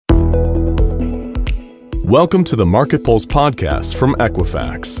Welcome to the Market Pulse podcast from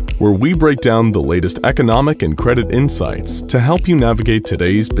Equifax, where we break down the latest economic and credit insights to help you navigate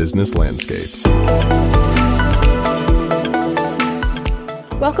today's business landscape.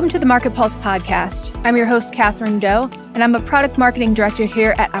 Welcome to the Market Pulse podcast. I'm your host, Catherine Doe, and I'm a product marketing director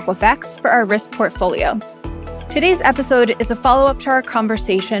here at Equifax for our risk portfolio. Today's episode is a follow-up to our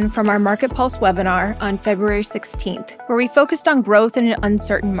conversation from our Market Pulse webinar on February 16th, where we focused on growth in an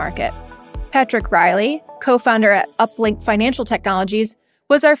uncertain market. Patrick Reily, co-founder at Uplinq Financial Technologies,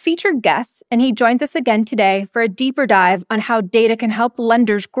 was our featured guest, and he joins us again today for a deeper dive on how data can help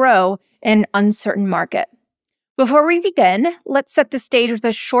lenders grow in an uncertain market. Before we begin, let's set the stage with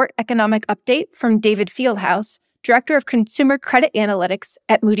a short economic update from David Fieldhouse, Director of Consumer Credit Analytics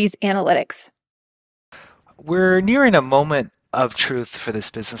at Moody's Analytics. We're nearing a moment of truth for this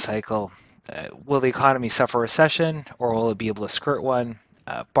business cycle. Will the economy suffer a recession, or will it be able to skirt one?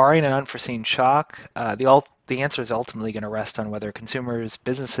 Barring an unforeseen shock, the answer is ultimately going to rest on whether consumers,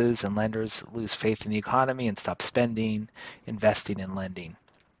 businesses, and lenders lose faith in the economy and stop spending, investing, and lending.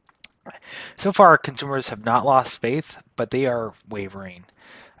 So far, consumers have not lost faith, but they are wavering.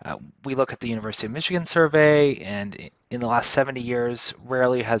 We look at the University of Michigan survey, and in the last 70 years,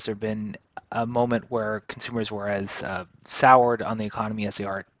 rarely has there been a moment where consumers were as soured on the economy as they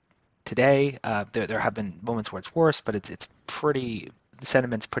are today. There have been moments where it's worse, but the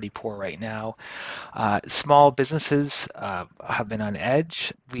sentiment's pretty poor right now. Small businesses have been on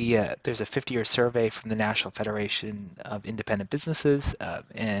edge. There's a 50-year survey from the National Federation of Independent Businesses,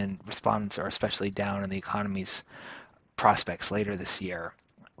 and respondents are especially down on the economy's prospects later this year.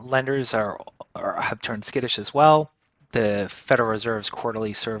 Lenders have turned skittish as well. The Federal Reserve's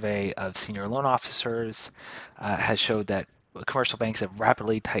quarterly survey of senior loan officers has showed that commercial banks have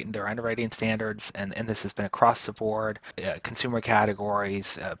rapidly tightened their underwriting standards, and this has been across the board. Consumer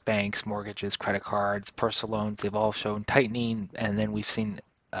categories, banks, mortgages, credit cards, personal loans, they've all shown tightening, and then we've seen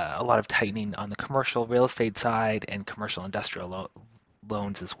a lot of tightening on the commercial real estate side and commercial industrial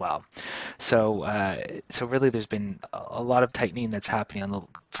loans as well. So really there's been a lot of tightening that's happening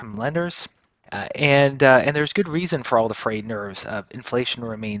from lenders. And there's good reason for all the frayed nerves. Inflation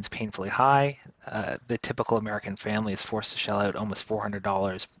remains painfully high. The typical American family is forced to shell out almost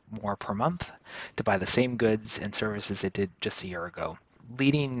 $400 more per month to buy the same goods and services it did just a year ago.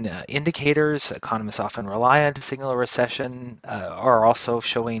 Leading indicators economists often rely on to signal a recession are also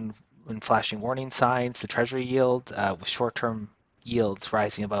showing and flashing warning signs. The Treasury yield, with short-term yields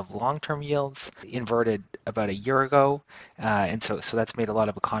rising above long-term yields, inverted about a year ago, and so that's made a lot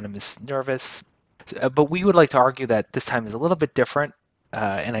of economists nervous. But we would like to argue that this time is a little bit different,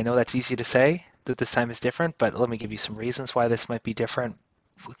 and I know that's easy to say that this time is different, but let me give you some reasons why this might be different.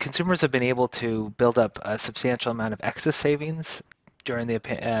 Consumers have been able to build up a substantial amount of excess savings during the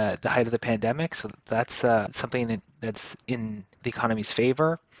height of the pandemic, so that's something that's in the economy's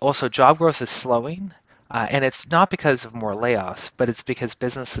favor. Also, job growth is slowing. And it's not because of more layoffs, but it's because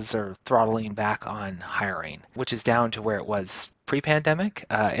businesses are throttling back on hiring, which is down to where it was pre-pandemic.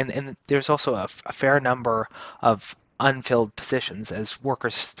 And there's also a fair number of unfilled positions as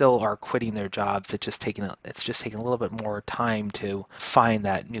workers still are quitting their jobs. It's just taking a little bit more time to find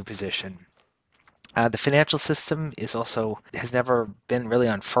that new position. The financial system has never been really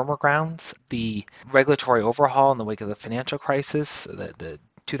on firmer grounds. The regulatory overhaul in the wake of the financial crisis, the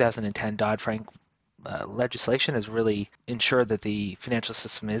 2010 Dodd-Frank legislation has really ensured that the financial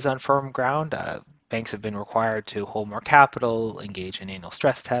system is on firm ground. Banks have been required to hold more capital, engage in annual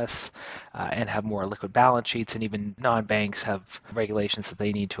stress tests, and have more liquid balance sheets, and even non-banks have regulations that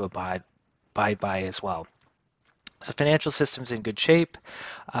they need to abide by as well. So financial system's in good shape.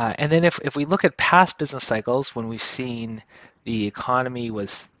 And then if we look at past business cycles, when we've seen the economy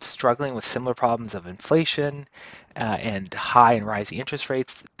was struggling with similar problems of inflation and high and rising interest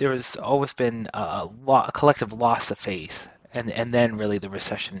rates, there has always been a collective loss of faith, and then really the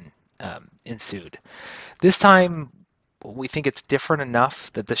recession ensued. This time, we think it's different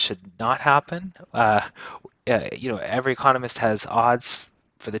enough that this should not happen. Every economist has odds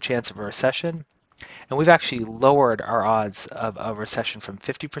for the chance of a recession, and we've actually lowered our odds of a recession from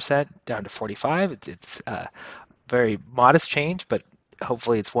 50% down to 45%. It's very modest change, but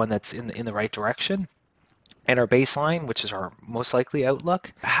hopefully it's one that's in the right direction. And our baseline, which is our most likely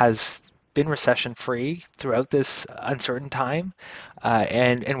outlook, has been recession-free throughout this uncertain time,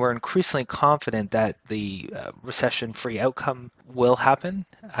 and we're increasingly confident that the recession-free outcome will happen.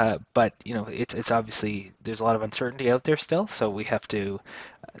 But it's obviously there's a lot of uncertainty out there still, so we have to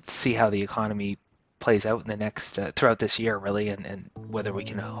see how the economy plays out in the next throughout this year, really, and whether we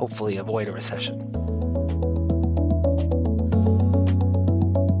can hopefully avoid a recession.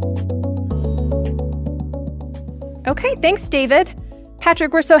 Okay, thanks, David.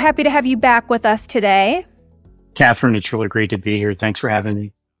 Patrick, we're so happy to have you back with us today. Catherine, it's really great to be here. Thanks for having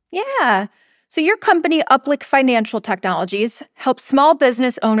me. Yeah. So your company, Uplinq Financial Technologies, helps small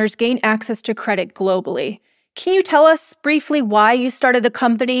business owners gain access to credit globally. Can you tell us briefly why you started the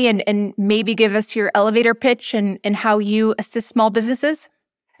company and maybe give us your elevator pitch and how you assist small businesses?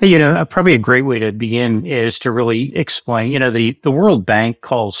 Probably a great way to begin is to really explain, the World Bank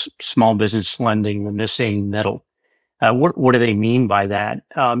calls small business lending the missing middle. What do they mean by that?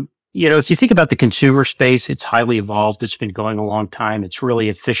 If you think about the consumer space, it's highly evolved. It's been going a long time. It's really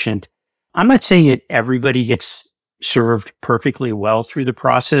efficient. I'm not saying that everybody gets served perfectly well through the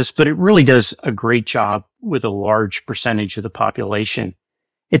process, but it really does a great job with a large percentage of the population.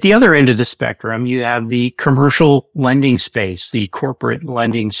 At the other end of the spectrum, you have the commercial lending space, the corporate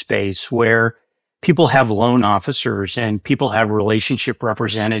lending space, where people have loan officers and people have relationship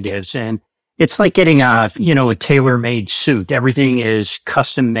representatives. And it's like getting a tailor-made suit. Everything is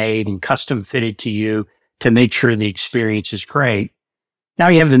custom made and custom fitted to you to make sure the experience is great. Now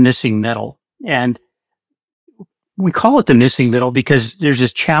you have the missing middle. And we call it the missing middle because there's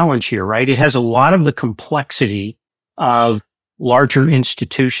this challenge here, right? It has a lot of the complexity of larger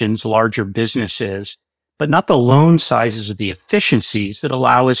institutions, larger businesses, but not the loan sizes or the efficiencies that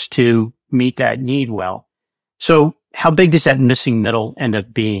allow us to meet that need well. So how big does that missing middle end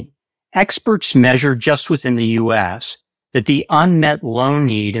up being? Experts measure just within the U.S. that the unmet loan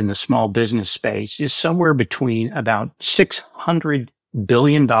need in the small business space is somewhere between about $600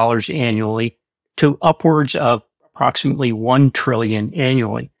 billion annually to upwards of approximately $1 trillion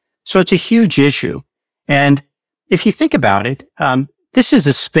annually. So it's a huge issue. And if you think about it, this is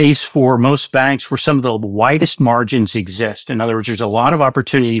a space for most banks where some of the widest margins exist. In other words, there's a lot of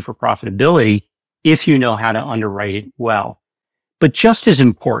opportunity for profitability if you know how to underwrite it well. But just as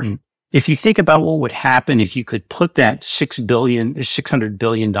important, if you think about what would happen if you could put that $600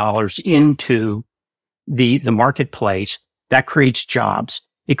 billion into the marketplace, that creates jobs.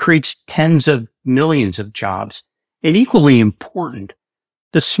 It creates tens of millions of jobs. And equally important,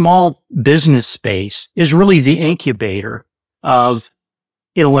 the small business space is really the incubator of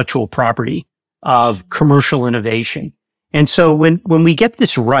intellectual property, of commercial innovation. And so when we get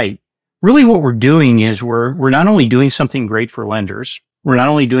this right, really what we're doing is we're not only doing something great for lenders, we're not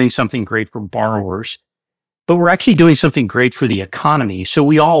only doing something great for borrowers, but we're actually doing something great for the economy. So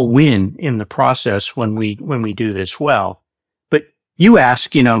we all win in the process when we do this well. But you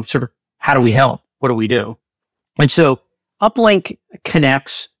ask, sort of, how do we help? What do we do? And so Uplinq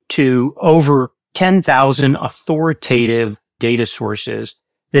connects to over 10,000 authoritative data sources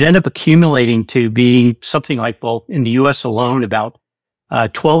that end up accumulating to be something like, well, in the US alone, about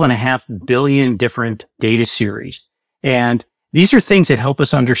 12.5 billion different data series. And these are things that help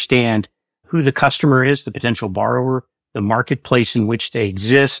us understand who the customer is, the potential borrower, the marketplace in which they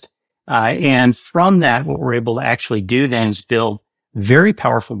exist. And from that, what we're able to actually do then is build very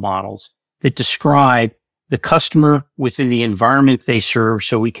powerful models that describe the customer within the environment they serve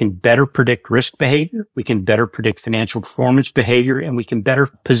so we can better predict risk behavior, we can better predict financial performance behavior, and we can better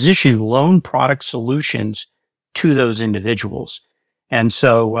position loan product solutions to those individuals. And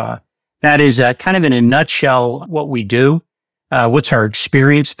so that is kind of in a nutshell what we do. What's our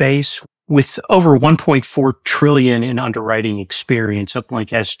experience base? With over 1.4 trillion in underwriting experience, Uplinq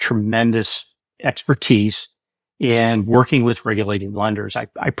has tremendous expertise in working with regulated lenders.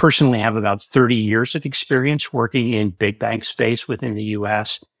 I personally have about 30 years of experience working in big bank space within the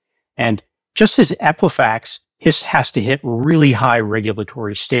US. And just as Equifax has to hit really high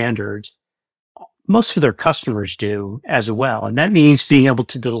regulatory standards, most of their customers do as well. And that means being able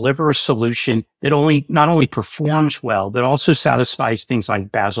to deliver a solution that not only performs well, but also satisfies things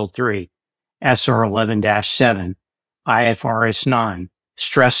like Basel III, SR 11-7, IFRS 9,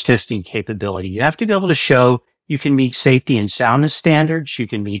 stress testing capability. You have to be able to show you can meet safety and soundness standards. You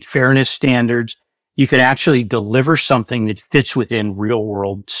can meet fairness standards. You can actually deliver something that fits within real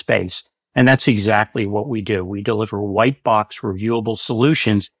world space. And that's exactly what we do. We deliver white box reviewable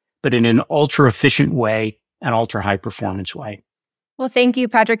solutions, but in an ultra efficient way, an ultra high performance way. Well, thank you,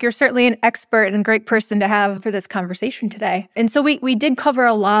 Patrick. You're certainly an expert and a great person to have for this conversation today. And so we did cover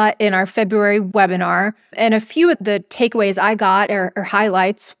a lot in our February webinar. And a few of the takeaways I got or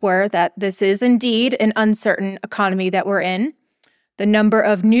highlights were that this is indeed an uncertain economy that we're in. The number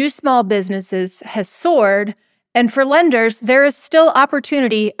of new small businesses has soared. And for lenders, there is still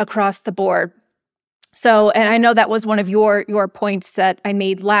opportunity across the board. So, and I know that was one of your points that I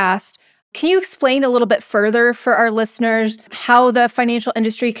made last. Can you explain a little bit further for our listeners how the financial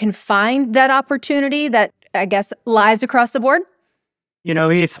industry can find that opportunity that, I guess, lies across the board?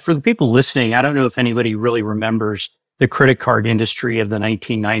 If for the people listening, I don't know if anybody really remembers the credit card industry of the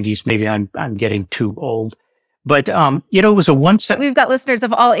 1990s. Maybe I'm getting too old, but it was a We've got listeners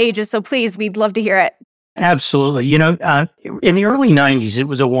of all ages, so please, we'd love to hear it. Absolutely. In the early 90s, it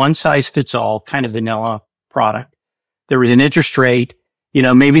was a one size fits all kind of vanilla product. There was an interest rate,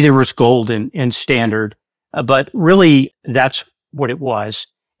 maybe there was gold and standard, but really that's what it was.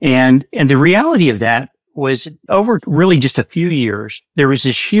 And the reality of that was over really just a few years, there was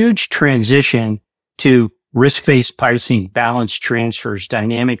this huge transition to risk-based pricing, balance transfers,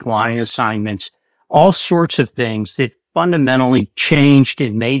 dynamic line assignments, all sorts of things that fundamentally changed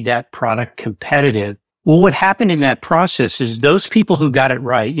and made that product competitive. Well, what happened in that process is those people who got it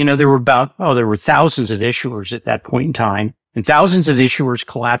right, there were thousands of issuers at that point in time, and thousands of issuers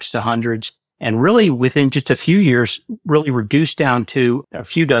collapsed to hundreds, and really within just a few years, really reduced down to a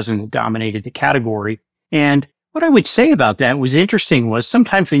few dozen that dominated the category. And what I would say about that was interesting was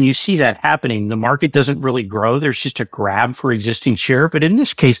sometimes when you see that happening, the market doesn't really grow. There's just a grab for existing share. But in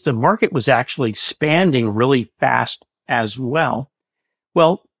this case, the market was actually expanding really fast as well.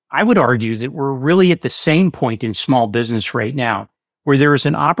 Well, I would argue that we're really at the same point in small business right now, where there is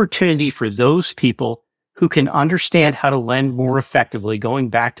an opportunity for those people who can understand how to lend more effectively, going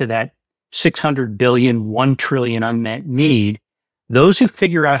back to that 600 billion, 1 trillion unmet need. Those who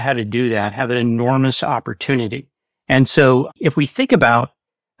figure out how to do that have an enormous opportunity. And so if we think about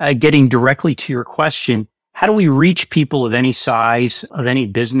getting directly to your question, how do we reach people of any size, of any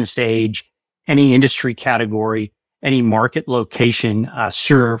business age, any industry category, any market location,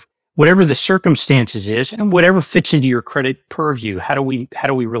 serve, whatever the circumstances is, and whatever fits into your credit purview, how do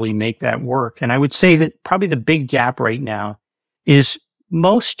we really make that work? And I would say that probably the big gap right now is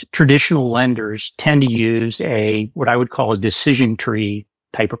most traditional lenders tend to use what I would call a decision tree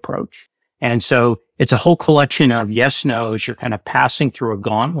type approach. And so it's a whole collection of yes, no's. You're kind of passing through a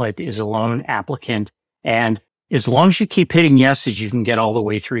gauntlet as a loan applicant. And as long as you keep hitting yeses, you can get all the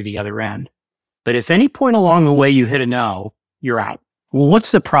way through the other end. But if any point along the way you hit a no, you're out. Well,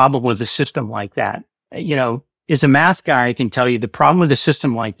 what's the problem with a system like that? As a math guy, I can tell you the problem with a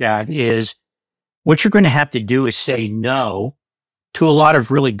system like that is what you're going to have to do is say no to a lot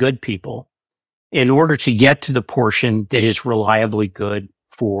of really good people in order to get to the portion that is reliably good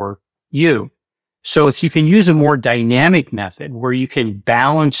for you. So if you can use a more dynamic method where you can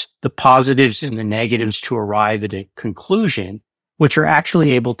balance the positives and the negatives to arrive at a conclusion, what you're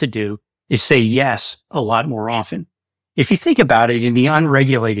actually able to do is say yes a lot more often. If you think about it in the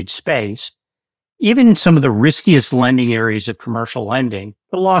unregulated space, even in some of the riskiest lending areas of commercial lending,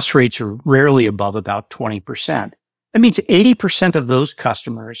 the loss rates are rarely above about 20%. That means 80% of those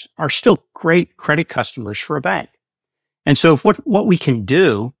customers are still great credit customers for a bank. And so if what we can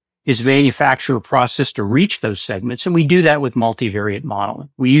do is manufacture a process to reach those segments, and we do that with multivariate modeling.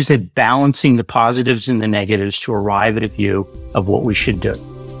 We use it balancing the positives and the negatives to arrive at a view of what we should do.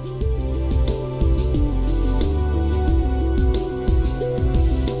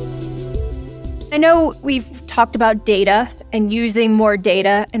 I know we've talked about data and using more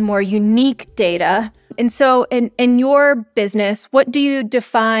data and more unique data. And so in your business, what do you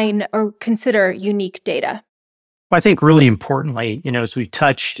define or consider unique data? Well, I think really importantly, as we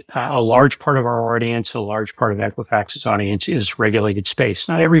touched, a large part of our audience, a large part of Equifax's audience is regulated space.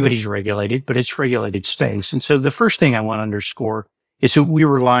 Not everybody's regulated, but it's regulated space. And so the first thing I want to underscore is that we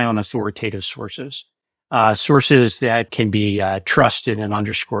rely on authoritative sources, sources that can be trusted and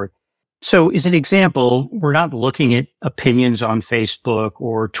underscored. So as an example, we're not looking at opinions on Facebook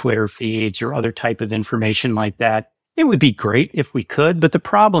or Twitter feeds or other type of information like that. It would be great if we could, but the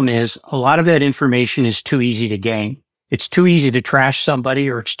problem is a lot of that information is too easy to gain. It's too easy to trash somebody,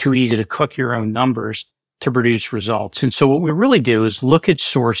 or it's too easy to cook your own numbers to produce results. And so what we really do is look at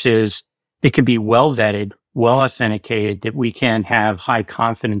sources that can be well vetted, well authenticated, that we can have high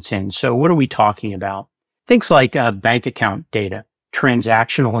confidence in. So what are we talking about? Things like bank account data,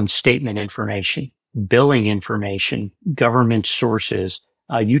 transactional and statement information, billing information, government sources,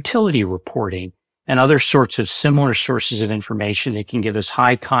 utility reporting, and other sorts of similar sources of information that can give us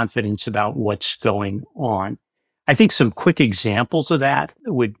high confidence about what's going on. I think some quick examples of that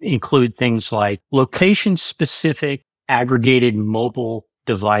would include things like location-specific aggregated mobile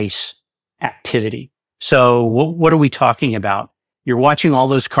device activity. So what are we talking about? You're watching all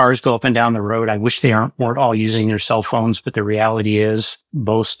those cars go up and down the road. I wish they weren't all using their cell phones, but the reality is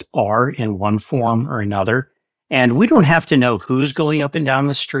most are in one form or another. And we don't have to know who's going up and down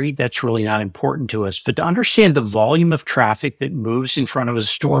the street. That's really not important to us. But to understand the volume of traffic that moves in front of a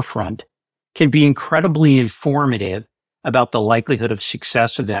storefront can be incredibly informative about the likelihood of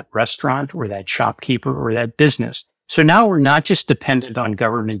success of that restaurant or that shopkeeper or that business. So now we're not just dependent on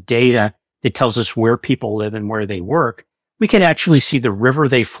government data that tells us where people live and where they work, we can actually see the river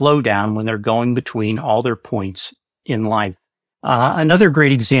they flow down when they're going between all their points in life. Another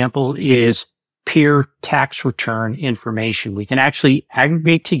great example is peer tax return information. We can actually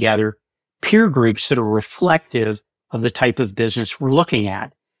aggregate together peer groups that are reflective of the type of business we're looking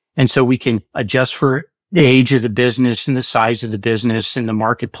at. And so we can adjust for the age of the business and the size of the business and the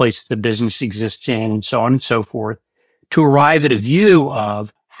marketplace that the business exists in and so on and so forth to arrive at a view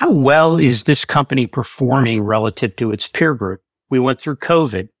of how well is this company performing relative to its peer group. We went through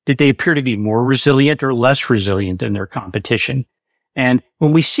COVID. Did they appear to be more resilient or less resilient than their competition? And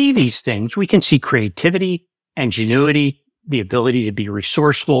when we see these things, we can see creativity, ingenuity, the ability to be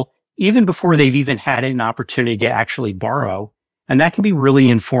resourceful, even before they've even had an opportunity to actually borrow. And that can be really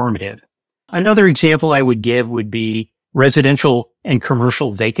informative. Another example I would give would be residential and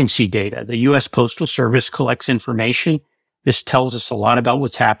commercial vacancy data. The U.S. Postal Service collects information. This tells us a lot about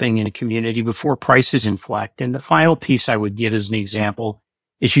what's happening in a community before prices inflect. And the final piece I would give as an example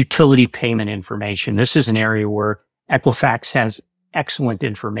is utility payment information. This is an area where Equifax has excellent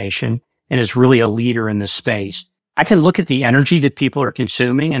information and is really a leader in this space. I can look at the energy that people are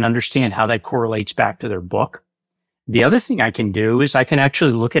consuming and understand how that correlates back to their book. The other thing I can do is I can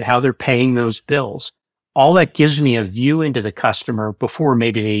actually look at how they're paying those bills. All that gives me a view into the customer before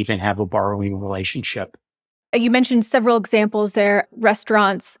maybe they even have a borrowing relationship. You mentioned several examples there,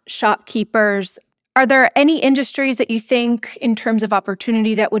 restaurants, shopkeepers. Are there any industries that you think in terms of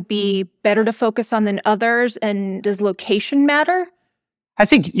opportunity that would be better to focus on than others? And does location matter? I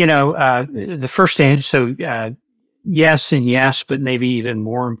think, the first answer, yes and yes, but maybe even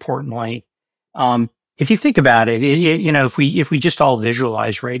more importantly, if you think about it, if we just all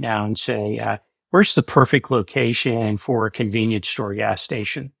visualize right now and say, where's the perfect location for a convenience store gas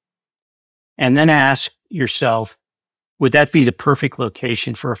station? And then ask yourself, would that be the perfect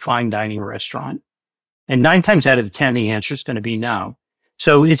location for a fine dining restaurant? And 9 times out of 10, the answer is going to be no.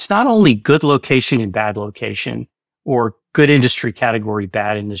 So it's not only good location and bad location or good industry category,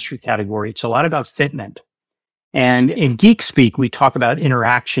 bad industry category. It's a lot about fitment. And in geek speak, we talk about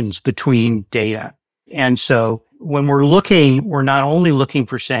interactions between data. And so when we're looking, we're not only looking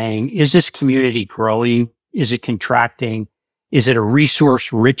for saying, is this community growing? Is it contracting? Is it a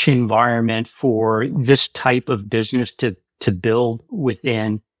resource-rich environment for this type of business to build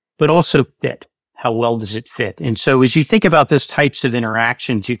within, but also fit? How well does it fit? And so as you think about those types of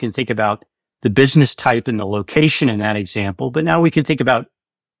interactions, you can think about the business type and the location in that example. But now we can think about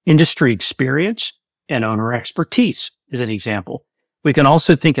industry experience and owner expertise as an example. We can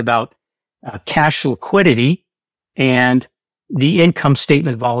also think about cash liquidity and the income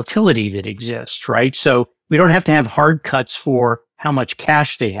statement volatility that exists, right? So we don't have to have hard cuts for how much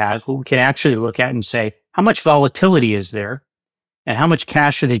cash they have. What we can actually look at and say, how much volatility is there and how much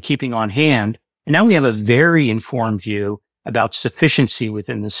cash are they keeping on hand? And now we have a very informed view about sufficiency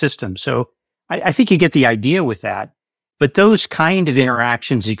within the system. So I think you get the idea with that. But those kind of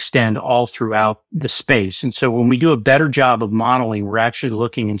interactions extend all throughout the space. And so when we do a better job of modeling, we're actually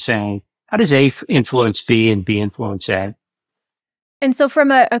looking and saying, how does A influence B and B influence A? And so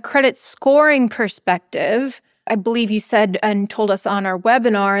from a credit scoring perspective, I believe you said and told us on our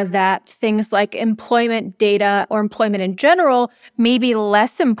webinar that things like employment data or employment in general may be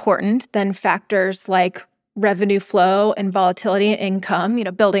less important than factors like revenue flow and volatility and income,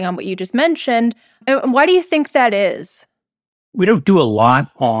 building on what you just mentioned. And why do you think that is? We don't do a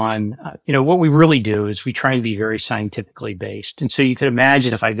lot on, what we really do is we try and be very scientifically based. And so you could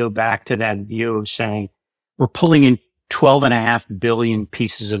imagine if I go back to that view of saying we're pulling in 12.5 billion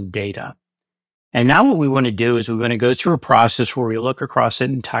pieces of data. And now what we want to do is we're going to go through a process where we look across that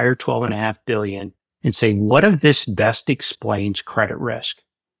entire 12.5 billion and say, what of this best explains credit risk?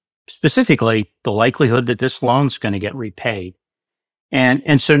 Specifically, the likelihood that this loan's going to get repaid.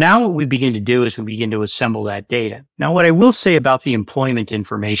 And so now what we begin to do is we begin to assemble that data. Now, what I will say about the employment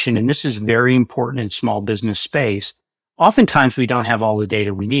information, and this is very important in small business space, oftentimes we don't have all the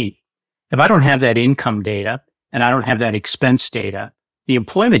data we need. If I don't have that income data and I don't have that expense data, the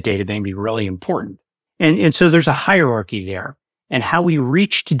employment data may be really important. And so there's a hierarchy there. And how we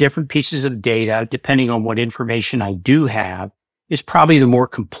reach to different pieces of data, depending on what information I do have, is probably the more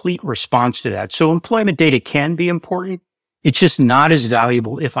complete response to that. So employment data can be important. It's just not as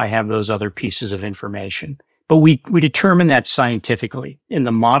valuable if I have those other pieces of information. But we determine that scientifically. In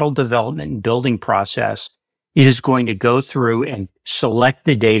the model development and building process, it is going to go through and select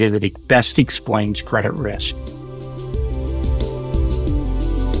the data that best explains credit risk.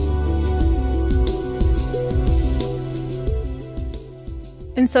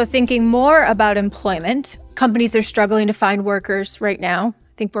 And so thinking more about employment, companies are struggling to find workers right now.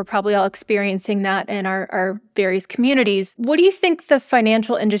 I think we're probably all experiencing that in our various communities. What do you think the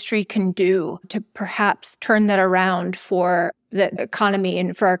financial industry can do to perhaps turn that around for the economy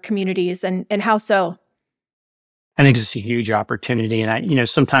and for our communities, and how so? I think it's a huge opportunity. And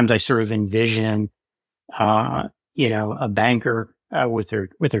sometimes I sort of envision, a banker with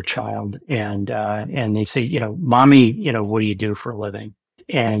their child, and they say, mommy, what do you do for a living?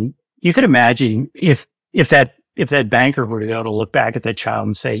 And you could imagine if that banker were to go to look back at that child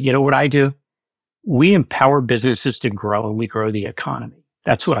and say, you know what I do? We empower businesses to grow, and we grow the economy.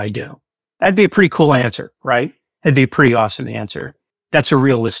 That's what I do. That'd be a pretty cool answer, right? That'd be a pretty awesome answer. That's a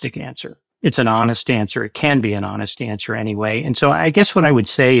realistic answer. It's an honest answer. It can be an honest answer anyway. And so I guess what I would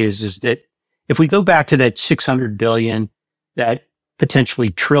say is that if we go back to that 600 billion, that potentially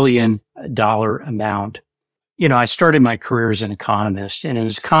 $1 trillion amount, I started my career as an economist, and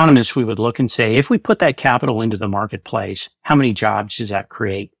as economists, we would look and say, if we put that capital into the marketplace, how many jobs does that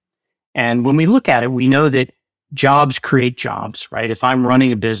create? And when we look at it, we know that jobs create jobs, right? If I'm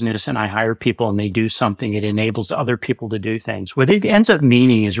running a business and I hire people and they do something, it enables other people to do things. What it ends up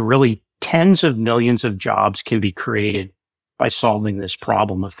meaning is really tens of millions of jobs can be created by solving this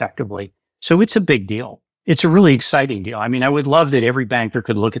problem effectively. So it's a big deal. It's a really exciting deal. I mean, I would love that every banker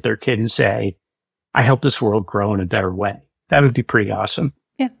could look at their kid and say, I help this world grow in a better way. That would be pretty awesome.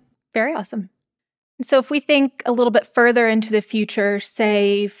 Yeah, very awesome. So if we think a little bit further into the future,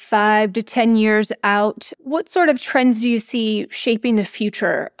 say 5 to 10 years out, what sort of trends do you see shaping the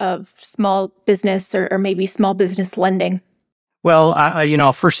future of small business or maybe small business lending? Well,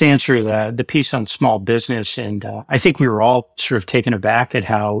 I'll first answer the piece on small business. And I think we were all sort of taken aback at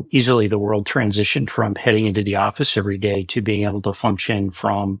how easily the world transitioned from heading into the office every day to being able to function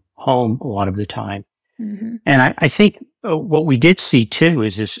from home a lot of the time. Mm-hmm. And I think what we did see too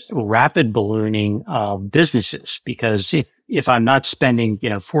is this rapid ballooning of businesses, because if I'm not spending,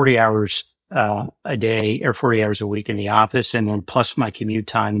 40 hours a day or 40 hours a week in the office, and then plus my commute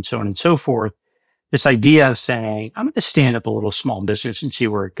time and so on and so forth, this idea of saying, I'm going to stand up a little small business and see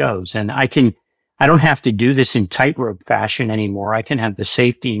where it goes. And I don't have to do this in tightrope fashion anymore. I can have the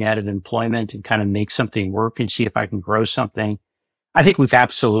safety net of employment and kind of make something work and see if I can grow something. I think we've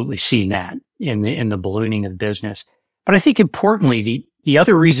absolutely seen that in the ballooning of business. But I think importantly, the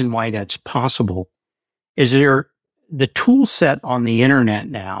other reason why that's possible is the tool set on the internet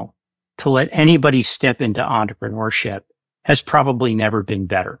now to let anybody step into entrepreneurship has probably never been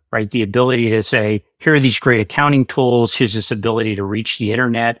better, right? The ability to say, here are these great accounting tools. Here's this ability to reach the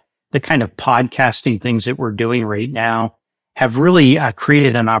internet. The kind of podcasting things that we're doing right now have really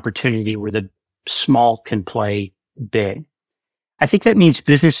created an opportunity where the small can play big. I think that means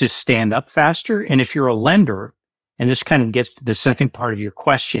businesses stand up faster. And if you're a lender, and this kind of gets to the second part of your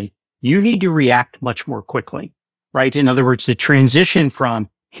question, you need to react much more quickly, right? In other words, the transition from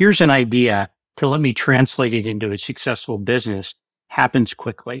here's an idea to let me translate it into a successful business happens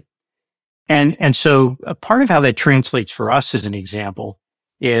quickly. And so a part of how that translates for us as an example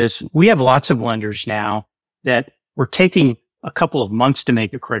is we have lots of lenders now that we're taking a couple of months to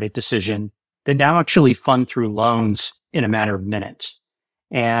make a credit decision that now actually fund through loans in a matter of minutes.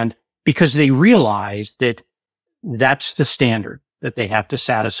 And because they realize that that's the standard that they have to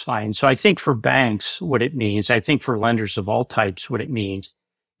satisfy. And so I think for banks, what it means, I think for lenders of all types, what it means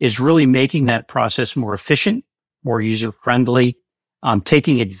is really making that process more efficient, more user-friendly,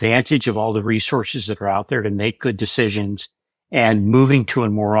 taking advantage of all the resources that are out there to make good decisions, and moving to a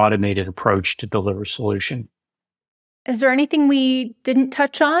more automated approach to deliver solution. Is there anything we didn't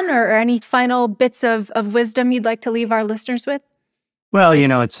touch on, or any final bits of wisdom you'd like to leave our listeners with? Well,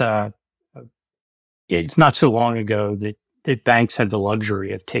 it's not so long ago that banks had the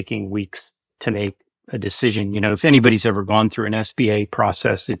luxury of taking weeks to make a decision. If anybody's ever gone through an SBA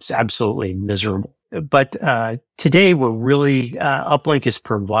process, it's absolutely miserable. But today, we're really, Uplinq is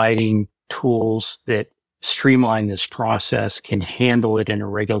providing tools that streamline this process, can handle it in a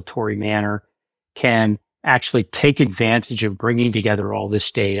regulatory manner, can actually take advantage of bringing together all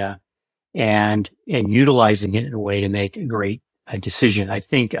this data and utilizing it in a way to make a great decision. I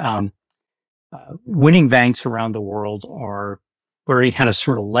think winning banks around the world are learning how to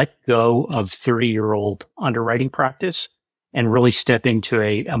sort of let go of 30-year-old underwriting practice and really step into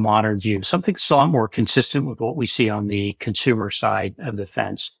a modern view, something that's a lot more consistent with what we see on the consumer side of the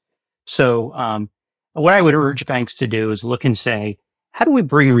fence. So what I would urge banks to do is look and say, how do we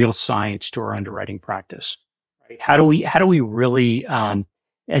bring real science to our underwriting practice? Right? How do we really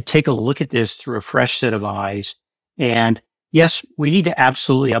take a look at this through a fresh set of eyes? And yes, we need to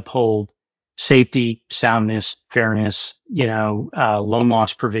absolutely uphold safety, soundness, fairness, loan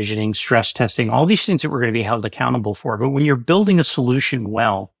loss provisioning, stress testing, all these things that we're going to be held accountable for. But when you're building a solution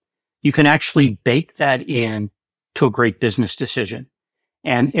well, you can actually bake that in to a great business decision.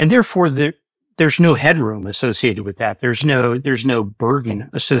 And therefore there's no headroom associated with that. There's no burden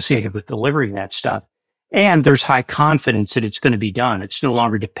associated with delivering that stuff. And there's high confidence that it's going to be done. It's no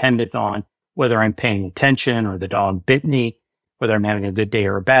longer dependent on whether I'm paying attention or the dog bit me, whether I'm having a good day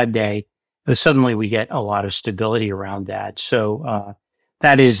or a bad day. But suddenly we get a lot of stability around that. So,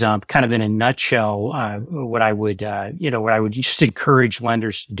 that is kind of in a nutshell what I would just encourage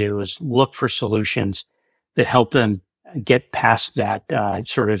lenders to do is look for solutions that help them get past that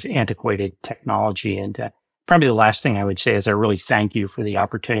sort of antiquated technology. And probably the last thing I would say is I really thank you for the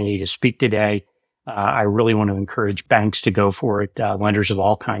opportunity to speak today. I really want to encourage banks to go for it, lenders of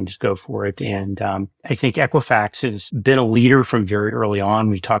all kinds go for it. And I think Equifax has been a leader from very early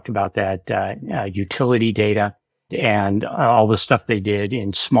on. We talked about that utility data and all the stuff they did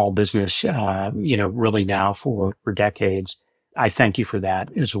in small business, really now for decades. I thank you for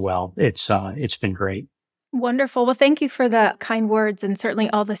that as well. It's been great. Wonderful. Well, thank you for the kind words and certainly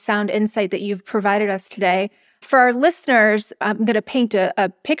all the sound insight that you've provided us today. For our listeners, I'm going to paint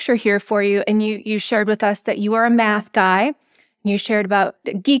a picture here for you. And you shared with us that you are a math guy. You shared about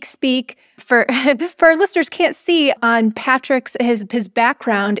geek speak. For our listeners can't see, on Patrick's, his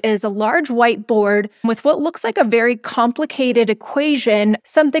background is a large whiteboard with what looks like a very complicated equation,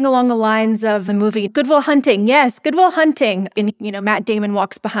 something along the lines of the movie Good Will Hunting. Yes, Good Will Hunting. And, Matt Damon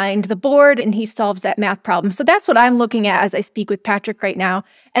walks behind the board and he solves that math problem. So that's what I'm looking at as I speak with Patrick right now.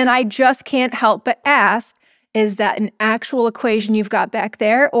 And I just can't help but ask, is that an actual equation you've got back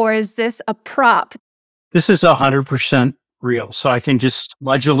there, or is this a prop? This is 100% real. So I can just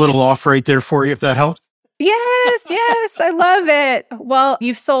nudge a little off right there for you, if that helps. Yes, I love it. Well,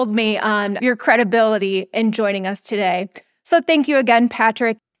 you've sold me on your credibility in joining us today. So thank you again,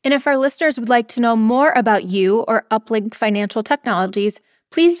 Patrick. And if our listeners would like to know more about you or Uplinq Financial Technologies,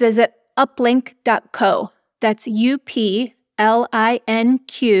 please visit uplinq.co. That's UPLINQ.co.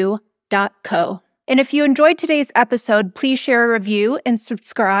 And if you enjoyed today's episode, please share a review and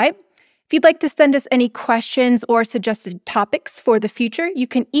subscribe. If you'd like to send us any questions or suggested topics for the future, you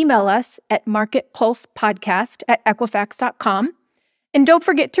can email us at marketpulsepodcast@equifax.com. And don't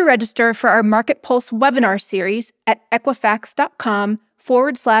forget to register for our Market Pulse webinar series at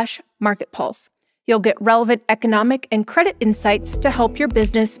equifax.com/marketpulse. You'll get relevant economic and credit insights to help your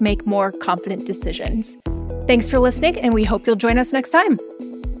business make more confident decisions. Thanks for listening, and we hope you'll join us next time.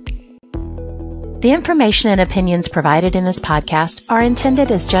 The information and opinions provided in this podcast are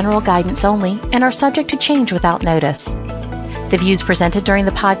intended as general guidance only and are subject to change without notice. The views presented during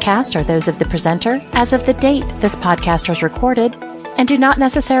the podcast are those of the presenter as of the date this podcast was recorded and do not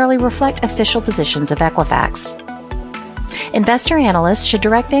necessarily reflect official positions of Equifax. Investor analysts should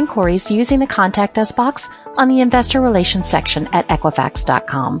direct inquiries using the Contact Us box on the Investor Relations section at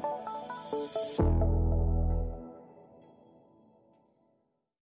Equifax.com.